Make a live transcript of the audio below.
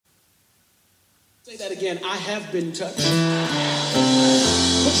Say that again. I have been touched. Put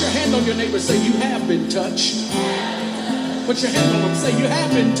your hand on your neighbor. Say, you have been touched. Put your hand on them. Say, you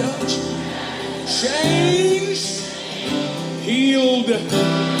have been touched. Changed. Healed.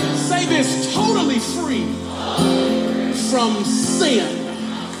 Say this, totally free from sin.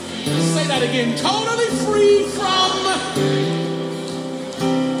 Say that again. Totally free from.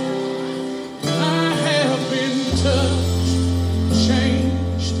 I have been touched.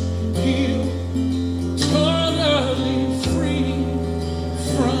 Changed. Healed. Totally free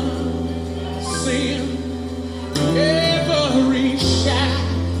from sin. Every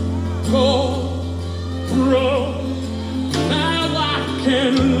shackle broke. Now I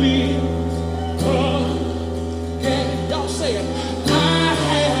can live again. Y'all say it. I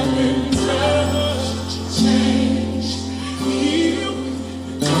have been touched, changed, healed,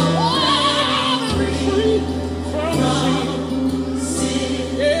 totally free from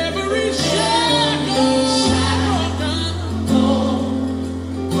sin. Every shackle broken.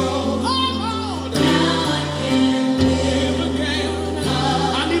 Oh Lord, now I can live again. I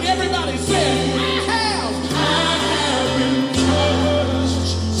need everybody say it. I have been touched,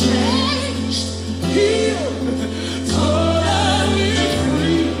 changed, healed, totally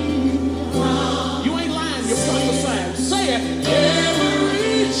free. You ain't lying, you're prophesying. Say it.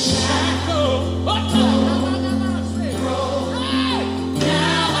 Every shackle.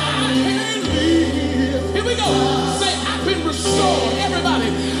 Now I can live. Here we go. Say, I've been restored. Everybody.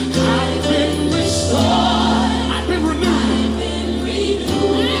 I've been restored. I've been renewed.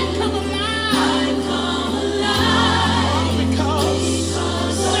 I've come alive. Because.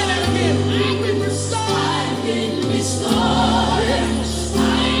 Say that again. I've been restored. Yes.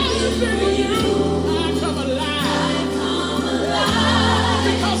 I've been renewed. I've come alive.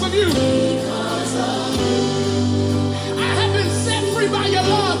 Because of you. I have been set free by your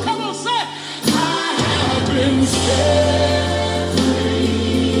love. Come on, say it. I have been set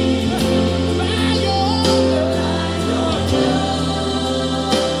free by your love.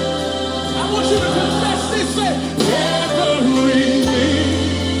 I want you to confess this. Say, every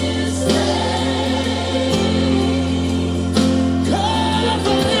mistake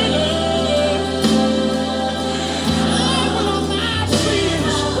covered in love. All of my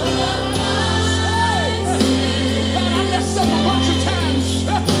sins. God, I messed up a bunch of times.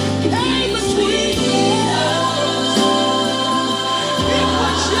 Came between us. It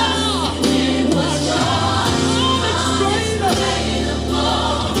was your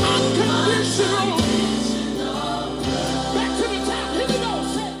unexplainable, unconditional. Back to the top. Here we go.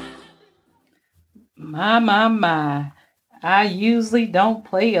 Say, My. I usually don't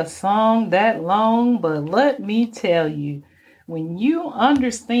play a song that long, but let me tell you, when you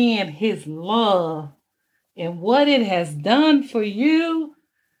understand His love and what it has done for you,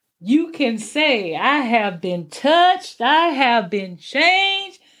 you can say, I have been touched, I have been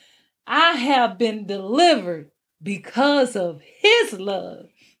changed, I have been delivered because of His love.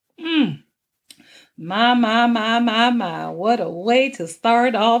 My. What a way to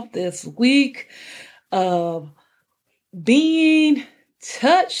start off this week of being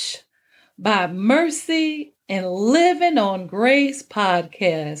touched by mercy and living on grace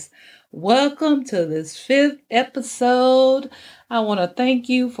podcast. Welcome to this 5th episode. I want to thank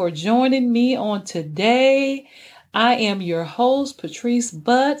you for joining me on today. I am your host, Patrice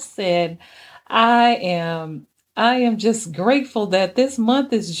Butts, and I am just grateful that this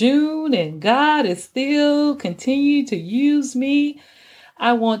month is June and God is still continuing to use me.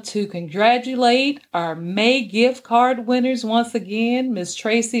 I want to congratulate our May gift card winners once again, Miss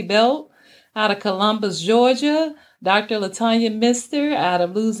Tracy Belt out of Columbus, Georgia, Dr. Latanya Mister out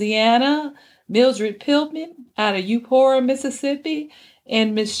of Louisiana, Mildred Piltman out of Eupora, Mississippi,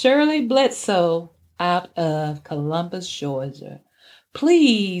 and Miss Shirley Bledsoe out of Columbus, Georgia.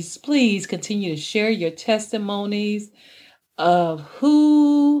 Please continue to share your testimonies of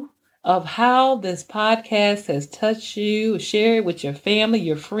how this podcast has touched you. Share it with your family,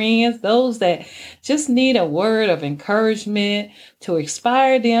 your friends, those that just need a word of encouragement to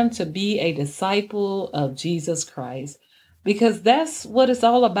inspire them to be a disciple of Jesus Christ. Because that's what it's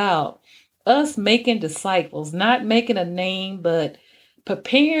all about. Us making disciples, not making a name, but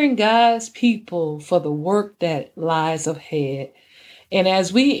preparing God's people for the work that lies ahead. And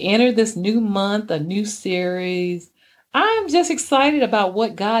as we enter this new month, a new series, I'm just excited about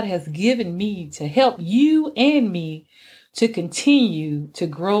what God has given me to help you and me to continue to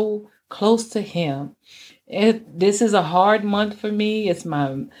grow close to Him. This is a hard month for me. It's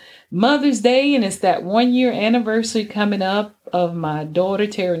my Mother's Day, and it's that 1-year anniversary coming up of my daughter,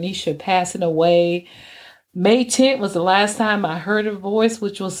 Taranisha, passing away. May 10th was the last time I heard her voice,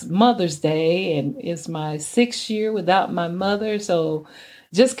 which was Mother's Day, and it's my 6th year without my mother. So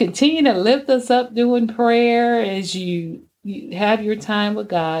just continue to lift us up doing prayer as you have your time with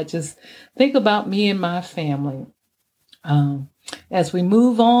God. Just think about me and my family. As we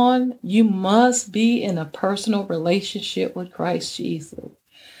move on, you must be in a personal relationship with Christ Jesus.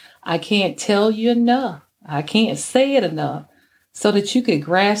 I can't tell you enough. I can't say it enough so that you could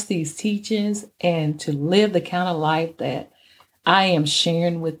grasp these teachings and to live the kind of life that I am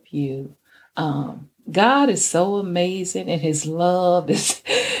sharing with you. God is so amazing, and his love is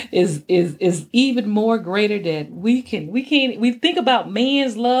even more greater than we think about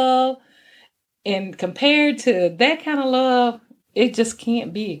man's love, and compared to that kind of love, it just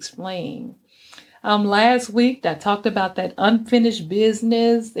can't be explained. Last week I talked about that unfinished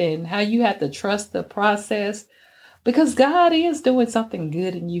business and how you have to trust the process because God is doing something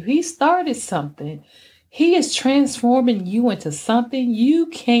good in you. He started something. He is transforming you into something you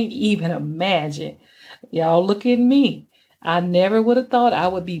can't even imagine. Y'all look at me. I never would have thought I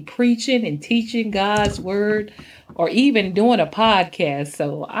would be preaching and teaching God's word or even doing a podcast.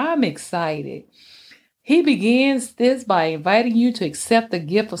 So I'm excited. He begins this by inviting you to accept the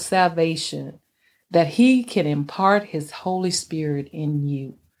gift of salvation, that he can impart his Holy Spirit in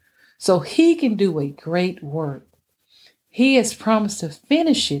you so he can do a great work. He has promised to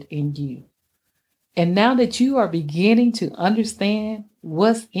finish it in you. And now that you are beginning to understand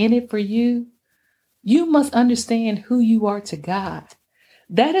what's in it for you, you must understand who you are to God.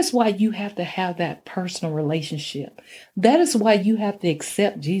 That is why you have to have that personal relationship. That is why you have to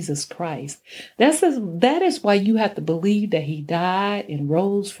accept Jesus Christ. That is why you have to believe that he died and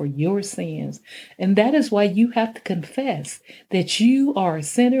rose for your sins. And that is why you have to confess that you are a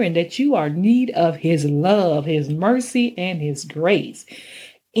sinner and that you are in need of his love, his mercy, and his grace.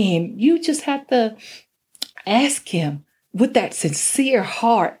 And you just have to ask him with that sincere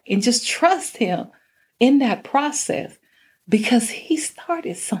heart and just trust him in that process, because he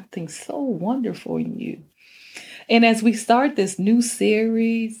started something so wonderful in you. And as we start this new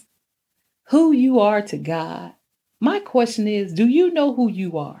series, who you are to God, my question is, do you know who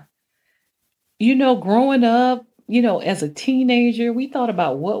you are? You know, growing up, as a teenager, we thought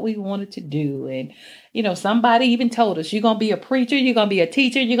about what we wanted to do. And, somebody even told us, you're going to be a preacher, you're going to be a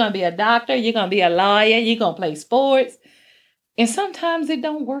teacher, you're going to be a doctor, you're going to be a lawyer, you're going to play sports. And sometimes it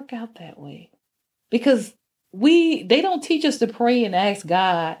don't work out that way because they don't teach us to pray and ask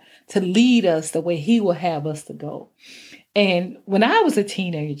God to lead us the way he will have us to go. And when I was a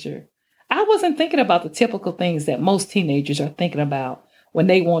teenager, I wasn't thinking about the typical things that most teenagers are thinking about when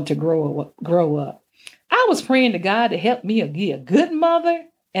they want to grow up. I was praying to God to help me be a good mother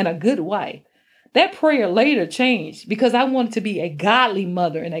and a good wife. That prayer later changed because I wanted to be a godly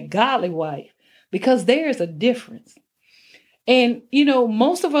mother and a godly wife, because there's a difference. And,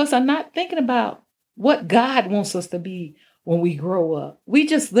 most of us are not thinking about what God wants us to be when we grow up. We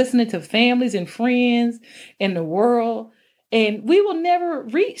just listening to families and friends in the world, and we will never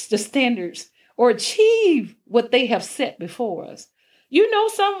reach the standards or achieve what they have set before us.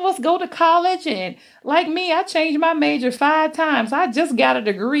 Some of us go to college, and like me, I changed my major 5 times. I just got a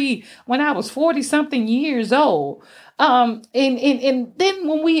degree when I was 40 something years old. And then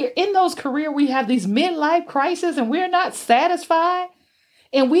when we're in those careers, we have these midlife crises and we're not satisfied.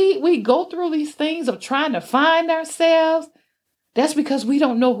 And we go through these things of trying to find ourselves. That's because we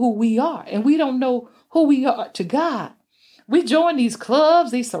don't know who we are, and we don't know who we are to God. We join these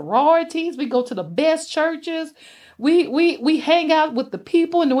clubs, these sororities. We go to the best churches. We hang out with the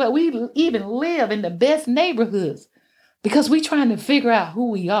people, and we even live in the best neighborhoods because we're trying to figure out who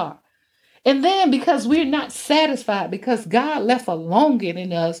we are. And then because we're not satisfied, because God left a longing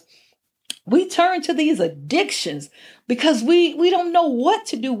in us, we turn to these addictions because we don't know what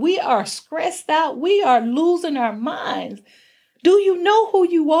to do. We are stressed out. We are losing our minds. Do you know who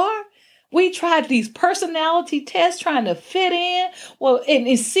you are? We tried these personality tests trying to fit in,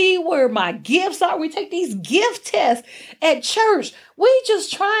 and see where my gifts are. We take these gift tests at church. We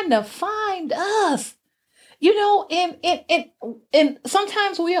just trying to find us, and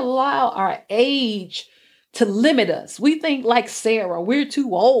sometimes we allow our age to limit us. We think like Sarah, we're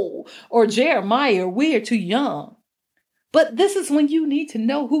too old, or Jeremiah, we're too young. But this is when you need to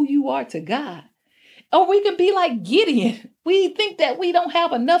know who you are to God. Or we can be like Gideon. We think that we don't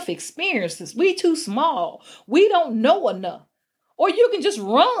have enough experiences. We too small. We don't know enough. Or you can just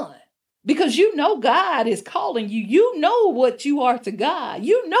run because God is calling you. You know what you are to God.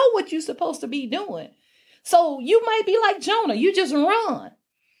 You know what you're supposed to be doing. So you might be like Jonah. You just run.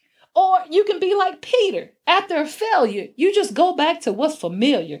 Or you can be like Peter. After a failure, you just go back to what's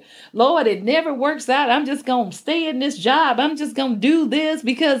familiar. Lord, it never works out. I'm just going to stay in this job. I'm just going to do this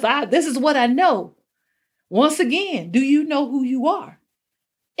because this is what I know. Once again, do you know who you are?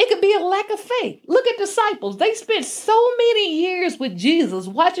 It could be a lack of faith. Look at disciples. They spent so many years with Jesus,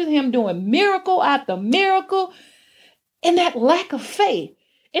 watching him doing miracle after miracle, and that lack of faith.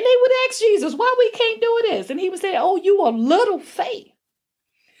 And they would ask Jesus, why we can't do this? And he would say, oh, you are little faith.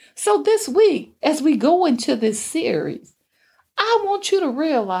 So this week, as we go into this series, I want you to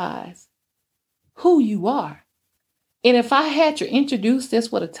realize who you are. And if I had to introduce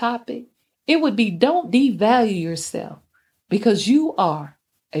this with a topic, it would be don't devalue yourself because you are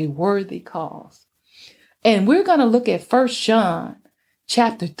a worthy cause. And we're going to look at 1 John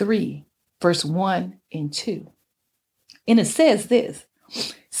chapter 3, verse 1 and 2. And it says this,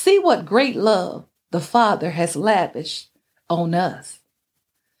 see what great love the Father has lavished on us,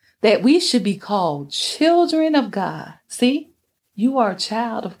 that we should be called children of God. See, you are a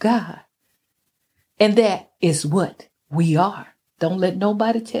child of God. And that is what we are. Don't let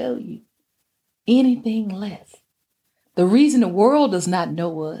nobody tell you anything less. The reason the world does not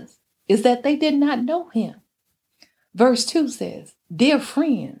know us is that they did not know him. Verse 2 says, dear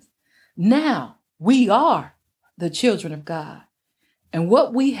friends, now we are the children of God. And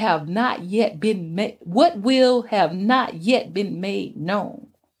what will have not yet been made known.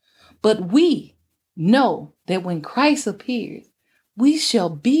 But we know that when Christ appears, we shall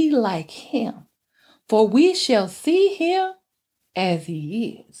be like him, for we shall see him as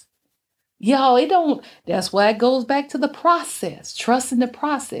he is. Y'all, that's why it goes back to the process, trusting the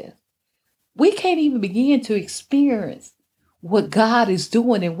process. We can't even begin to experience what God is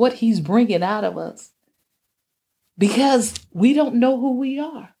doing and what he's bringing out of us because we don't know who we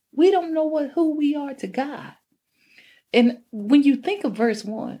are. We don't know who we are to God. And when you think of verse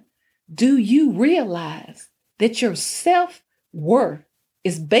 1, do you realize that your self-worth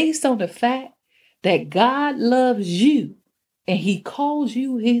is based on the fact that God loves you and he calls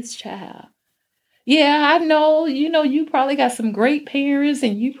you his child? Yeah, I know, you probably got some great parents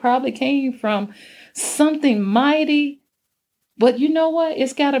and you probably came from something mighty. But you know what?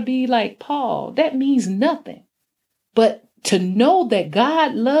 It's got to be like Paul. That means nothing. But to know that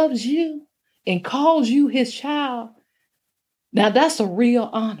God loves you and calls you his child, now that's a real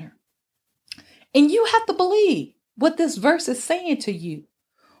honor. And you have to believe what this verse is saying to you,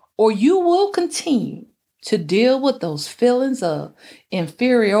 or you will continue to deal with those feelings of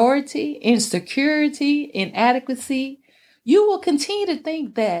inferiority, insecurity, inadequacy. You will continue to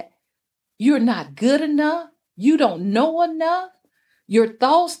think that you're not good enough. You don't know enough. Your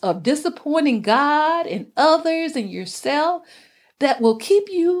thoughts of disappointing God and others and yourself that will keep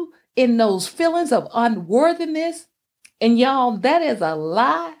you in those feelings of unworthiness. And y'all, that is a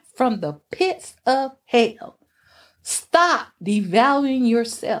lie from the pits of hell. Stop devaluing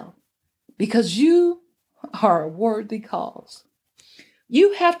yourself because you are a worthy cause.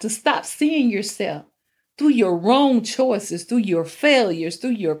 You have to stop seeing yourself through your wrong choices, through your failures,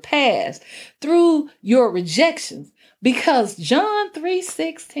 through your past, through your rejections. Because John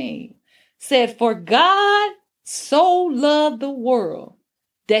 3:16 said, for God so loved the world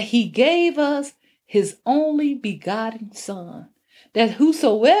that he gave us his only begotten Son, that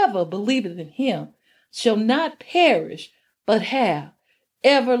whosoever believeth in him shall not perish, but have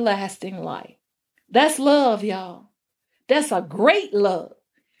everlasting life. That's love, y'all. That's a great love.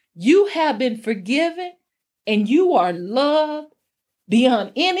 You have been forgiven and you are loved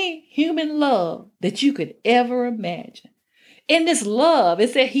beyond any human love that you could ever imagine. In this love,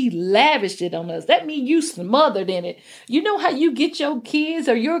 it said he lavished it on us. That means you smothered in it. You know how you get your kids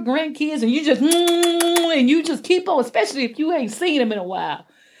or your grandkids and you just keep on, especially if you ain't seen them in a while.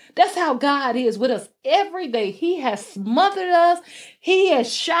 That's how God is with us every day. He has smothered us. He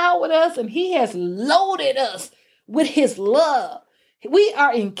has showered us and he has loaded us with his love. We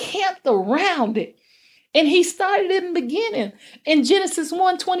are encamped around it. And he started in the beginning in Genesis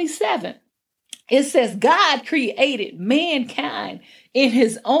 1:27. It says God created mankind in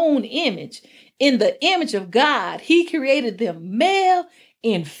his own image. In the image of God, he created them male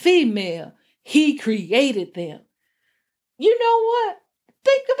and female. He created them. You know what?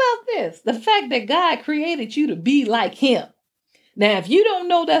 Think about this. The fact that God created you to be like him. Now, if you don't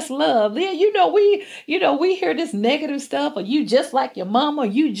know that's love, then we hear this negative stuff, or you just like your mama, or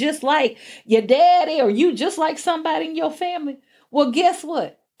you just like your daddy, or you just like somebody in your family. Well, guess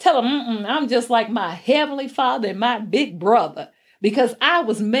what? Tell them, I'm just like my heavenly Father and my big brother, because I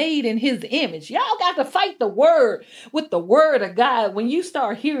was made in his image. Y'all got to fight the word with the word of God. When you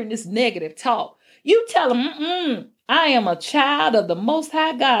start hearing this negative talk, You tell them, I am a child of the Most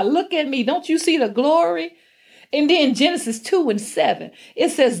High God. Look at me. Don't you see the glory? And then Genesis 2:7, it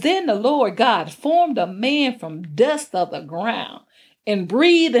says, then the Lord God formed a man from dust of the ground and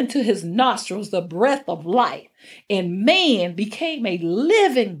breathed into his nostrils the breath of life. And man became a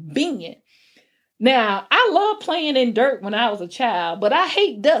living being. Now, I love playing in dirt when I was a child, but I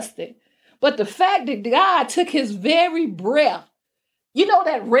hate dusting. But the fact that God took his very breath, you know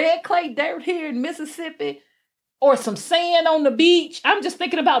that red clay dirt here in Mississippi, or some sand on the beach, I'm just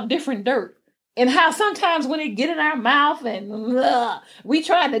thinking about different dirt. And how sometimes when it get in our mouth and we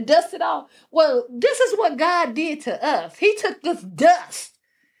trying to dust it off. Well, this is what God did to us. He took this dust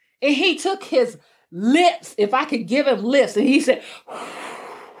and he took his lips, if I could give him lips, and he said,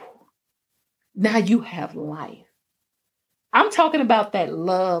 now you have life. I'm talking about that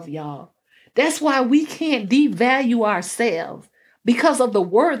love, y'all. That's why we can't devalue ourselves because of the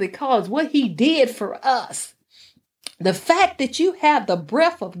worthy cause, what he did for us. The fact that you have the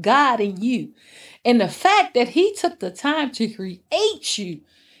breath of God in you, and the fact that he took the time to create you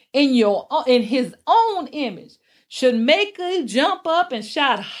in his own image, should make you jump up and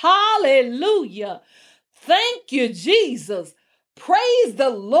shout, hallelujah. Thank you, Jesus. Praise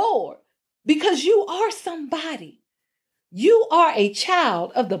the Lord, because you are somebody. You are a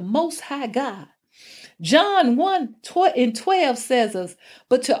child of the Most High God. John 1:12 says us,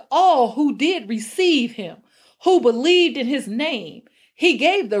 but to all who did receive him, who believed in his name, he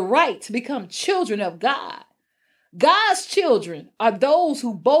gave the right to become children of God. God's children are those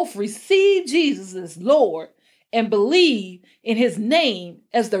who both receive Jesus as Lord and believe in his name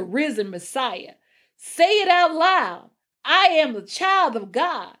as the risen Messiah. Say it out loud. I am the child of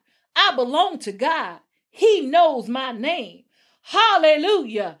God. I belong to God. He knows my name.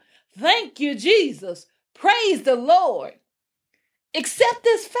 Hallelujah. Thank you, Jesus. Praise the Lord. Accept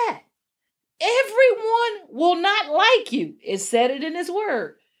this fact. Everyone will not like you. It said it in his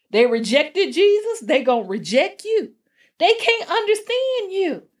word. They rejected Jesus. They gonna reject you. They can't understand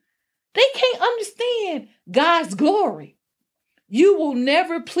you. They can't understand God's glory. You will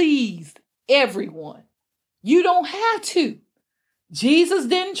never please everyone. You don't have to. Jesus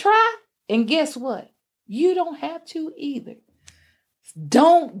didn't try. And guess what? You don't have to either.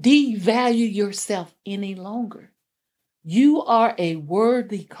 Don't devalue yourself any longer. You are a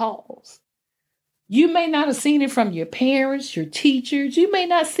worthy cause. You may not have seen it from your parents, your teachers. You may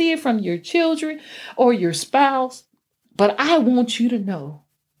not see it from your children or your spouse. But I want you to know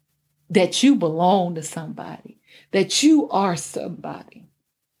that you belong to somebody, that you are somebody.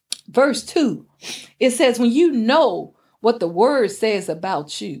 Verse 2, it says, when you know what the word says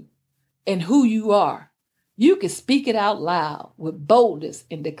about you and who you are, you can speak it out loud with boldness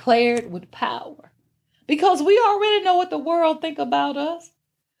and declare it with power. Because we already know what the world think about us.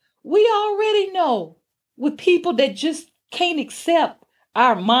 We already know with people that just can't accept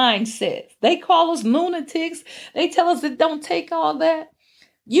our mindsets. They call us lunatics. They tell us that don't take all that.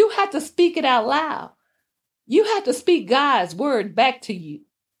 You have to speak it out loud. You have to speak God's word back to you.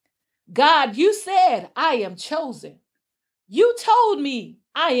 God, you said, I am chosen. You told me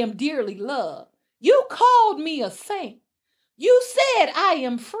I am dearly loved. You called me a saint. You said I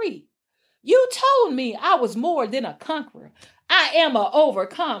am free. You told me I was more than a conqueror. I am an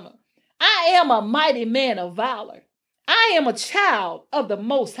overcomer. I am a mighty man of valor. I am a child of the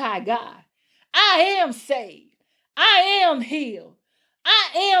Most High God. I am saved. I am healed.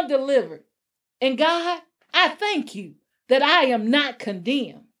 I am delivered. And God, I thank you that I am not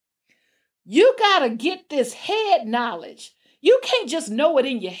condemned. You got to get this head knowledge. You can't just know it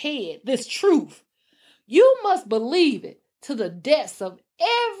in your head, this truth. You must believe it to the depths of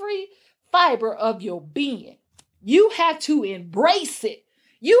every fiber of your being. You have to embrace it.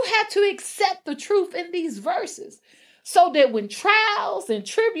 You have to accept the truth in these verses so that when trials and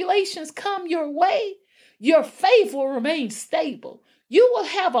tribulations come your way, your faith will remain stable. You will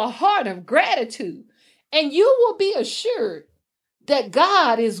have a heart of gratitude, and you will be assured that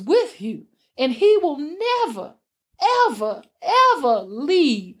God is with you and he will never, ever, ever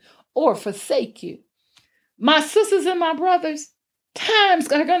leave or forsake you. My sisters and my brothers, times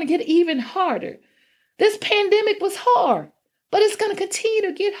are going to get even harder. This pandemic was hard, but it's going to continue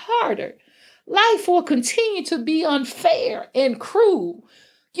to get harder. Life will continue to be unfair and cruel.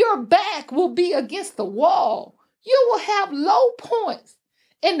 Your back will be against the wall. You will have low points,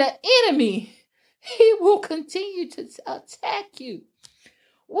 and the enemy, he will continue to attack you.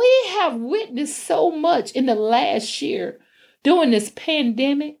 We have witnessed so much in the last year during this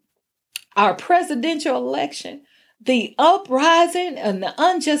pandemic, our presidential election, the uprising and the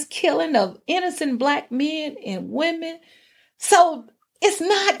unjust killing of innocent Black men and women. So It's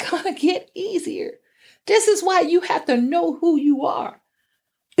not going to get easier. This is why you have to know who you are.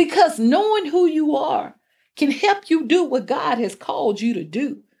 Because knowing who you are can help you do what God has called you to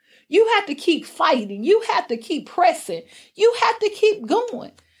do. You have to keep fighting. You have to keep pressing. You have to keep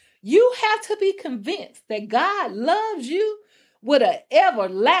going. You have to be convinced that God loves you with an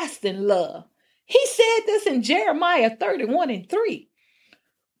everlasting love. He said this in Jeremiah 31:3.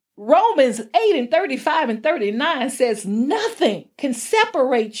 Romans 8:35-39 says nothing can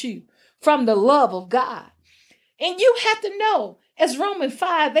separate you from the love of God. And you have to know, as Romans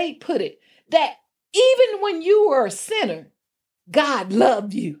 5:8 put it, that even when you were a sinner, God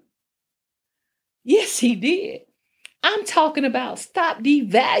loved you. Yes, he did. I'm talking about stop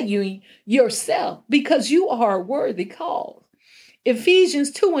devaluing yourself because you are a worthy cause.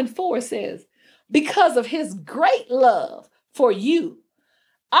 Ephesians 2:4 says, because of his great love for you,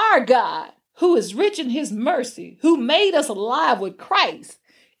 our God, who is rich in his mercy, who made us alive with Christ,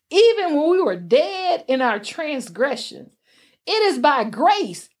 even when we were dead in our transgressions, it is by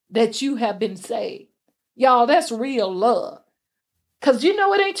grace that you have been saved. Y'all, that's real love. Because you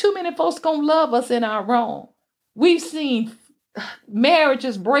know it ain't too many folks gonna love us in our wrong. We've seen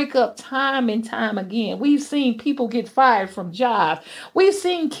marriages break up time and time again. We've seen people get fired from jobs. We've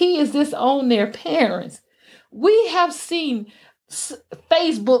seen kids disown their parents. We have seen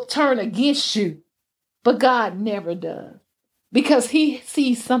Facebook turn against you, but God never does because he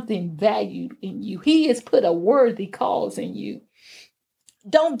sees something valued in you. He has put a worthy cause in you.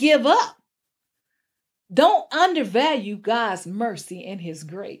 Don't give up. Don't undervalue God's mercy and his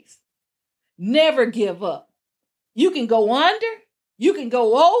grace. Never give up. You can go under, you can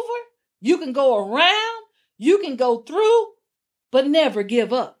go over, you can go around, you can go through, but never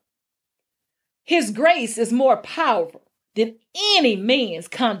give up. His grace is more powerful than any man's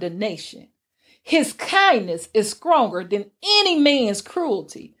condemnation. His kindness is stronger than any man's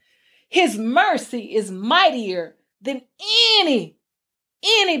cruelty. His mercy is mightier than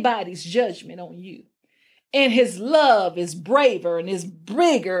anybody's judgment on you. And his love is braver and is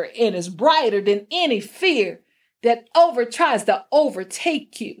bigger and is brighter than any fear that tries to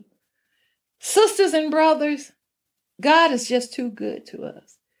overtake you. Sisters and brothers, God is just too good to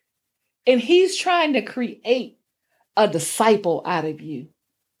us. And he's trying to create a disciple out of you.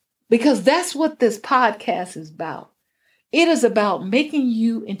 Because that's what this podcast is about. It is about making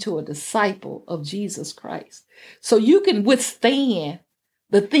you into a disciple of Jesus Christ. So you can withstand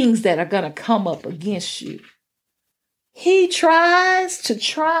the things that are going to come up against you. He tries to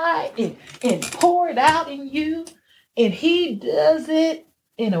and pour it out in you. And he does it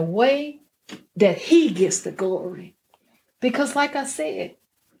in a way that he gets the glory. Because like I said,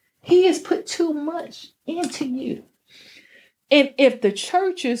 he has put too much into you. And if the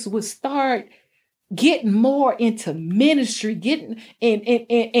churches would start getting more into ministry, getting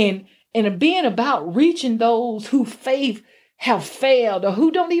and being about reaching those who faith have failed or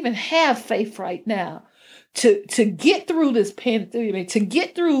who don't even have faith right now, to get through this pandemic, to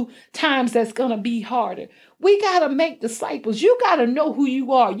get through times that's going to be harder. We got to make disciples. You got to know who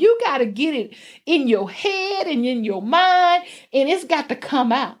you are. You got to get it in your head and in your mind, and it's got to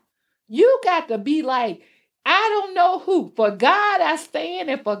come out. You got to be like, I don't know who. For God I stand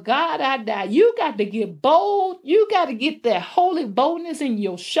and for God I die. You got to get bold. You got to get that holy boldness in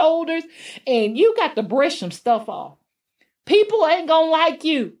your shoulders, and you got to brush some stuff off. People ain't going to like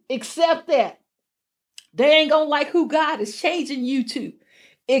you. Accept that. They ain't going to like who God is changing you to.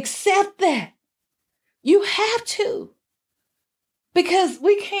 Accept that. You have to. Because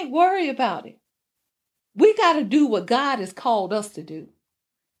we can't worry about it. We got to do what God has called us to do.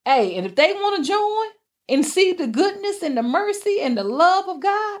 Hey, and if they want to join and see the goodness and the mercy and the love of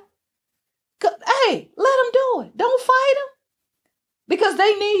God, hey, let them do it. Don't fight them. Because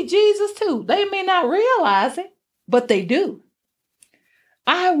they need Jesus too. They may not realize it, but they do.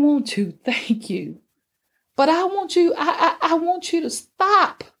 I want to thank you. But I want you to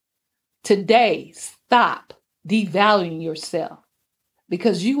stop today. Stop devaluing yourself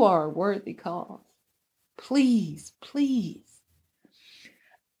because you are a worthy cause. Please, please.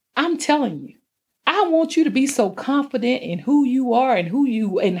 I'm telling you, I want you to be so confident in who you are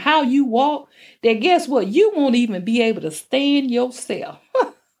and how you walk that guess what? You won't even be able to stand yourself.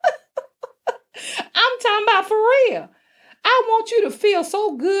 I'm talking about for real. I want you to feel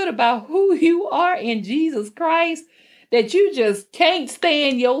so good about who you are in Jesus Christ that you just can't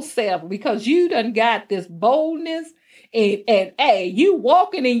stand yourself because you done got this boldness and hey, you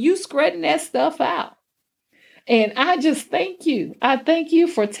walking and you spreading that stuff out. And I just thank you. I thank you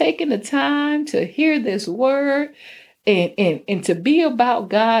for taking the time to hear this word. and to be about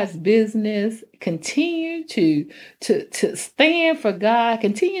God's business, continue to stand for God,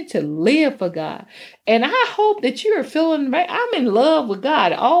 continue to live for God. And I hope that you're feeling right. I'm in love with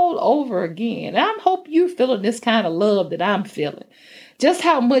God all over again. And I hope you're feeling this kind of love that I'm feeling. Just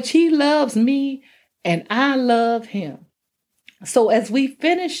how much He loves me and I love Him. So as we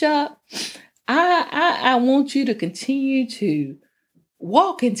finish up, I want you to continue to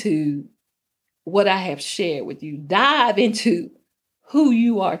walk into what I have shared with you. Dive into who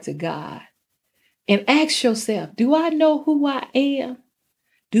you are to God and ask yourself, do I know who I am?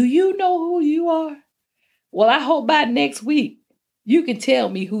 Do you know who you are? Well, I hope by next week you can tell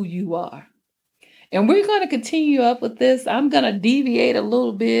me who you are. And we're going to continue up with this. I'm going to deviate a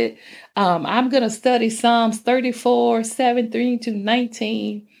little bit. I'm going to study Psalms 34, 17 to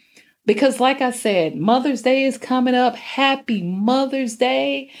 19. Because like I said, Mother's Day is coming up. Happy Mother's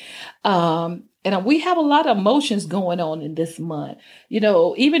Day. And we have a lot of emotions going on in this month.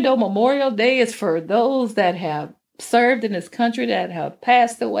 Even though Memorial Day is for those that have served in this country, that have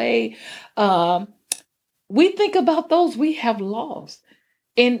passed away, we think about those we have lost.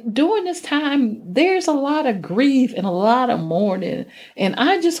 And during this time, there's a lot of grief and a lot of mourning. And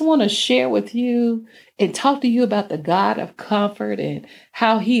I just want to share with you and talk to you about the God of comfort and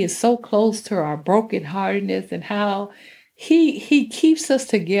how He is so close to our brokenheartedness and how He keeps us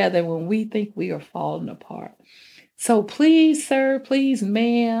together when we think we are falling apart. So please, sir, please,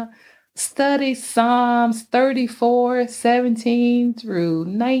 ma'am, study Psalms 34, 17 through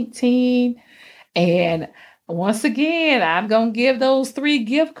 19. And once again, I'm going to give those 3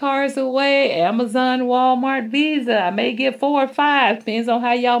 gift cards away. Amazon, Walmart, Visa. I may get 4 or 5. Depends on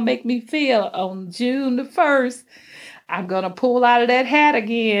how y'all make me feel. On June the 1st, I'm going to pull out of that hat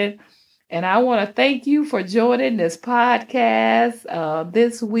again. And I want to thank you for joining this podcast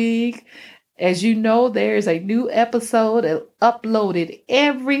this week. As you know, there's a new episode uploaded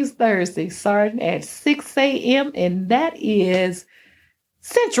every Thursday starting at 6 a.m. And that is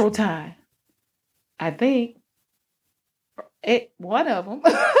Central Time. I think. One of them.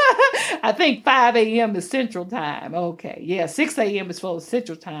 I think 5 a.m. is Central Time. Okay. Yeah, 6 a.m. is for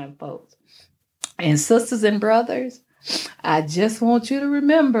Central Time, folks. And sisters and brothers, I just want you to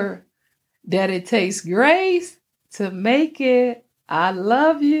remember that it takes grace to make it. I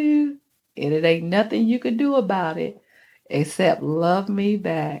love you. And it ain't nothing you can do about it except love me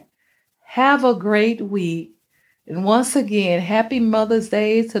back. Have a great week. And once again, happy Mother's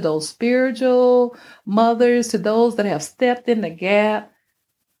Day to those spiritual mothers, to those that have stepped in the gap.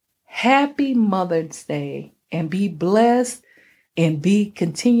 Happy Mother's Day and be blessed and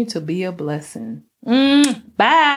continue to be a blessing. Bye.